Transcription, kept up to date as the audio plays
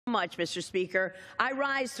Much, Mr. Speaker. I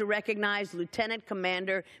rise to recognize Lieutenant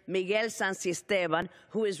Commander Miguel Santiesteban,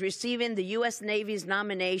 who is receiving the U.S. Navy's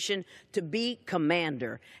nomination to be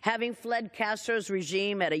commander. Having fled Castro's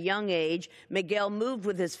regime at a young age, Miguel moved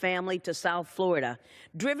with his family to South Florida.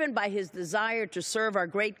 Driven by his desire to serve our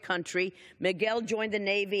great country, Miguel joined the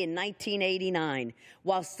Navy in 1989.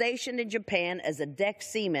 While stationed in Japan as a deck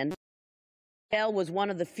seaman, Miguel was one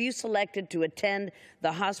of the few selected to attend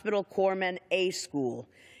the Hospital Corpsman A School.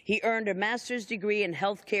 He earned a master's degree in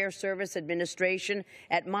healthcare service administration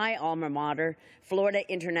at my alma mater, Florida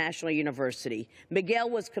International University. Miguel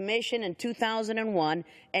was commissioned in 2001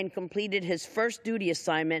 and completed his first duty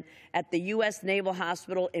assignment at the U.S. Naval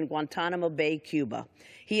Hospital in Guantanamo Bay, Cuba.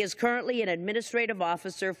 He is currently an administrative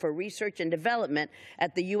officer for research and development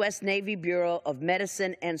at the U.S. Navy Bureau of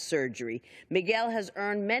Medicine and Surgery. Miguel has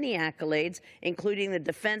earned many accolades, including the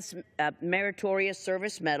Defense Meritorious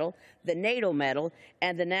Service Medal, the NATO Medal,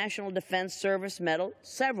 and the National Defense Service Medal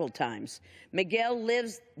several times. Miguel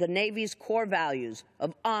lives the Navy's core values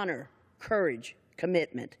of honor, courage,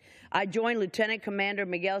 commitment. I join Lieutenant Commander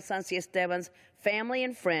Miguel Santiesteban's family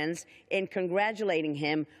and friends in congratulating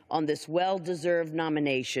him on this well-deserved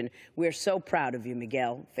nomination. We're so proud of you,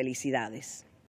 Miguel. Felicidades.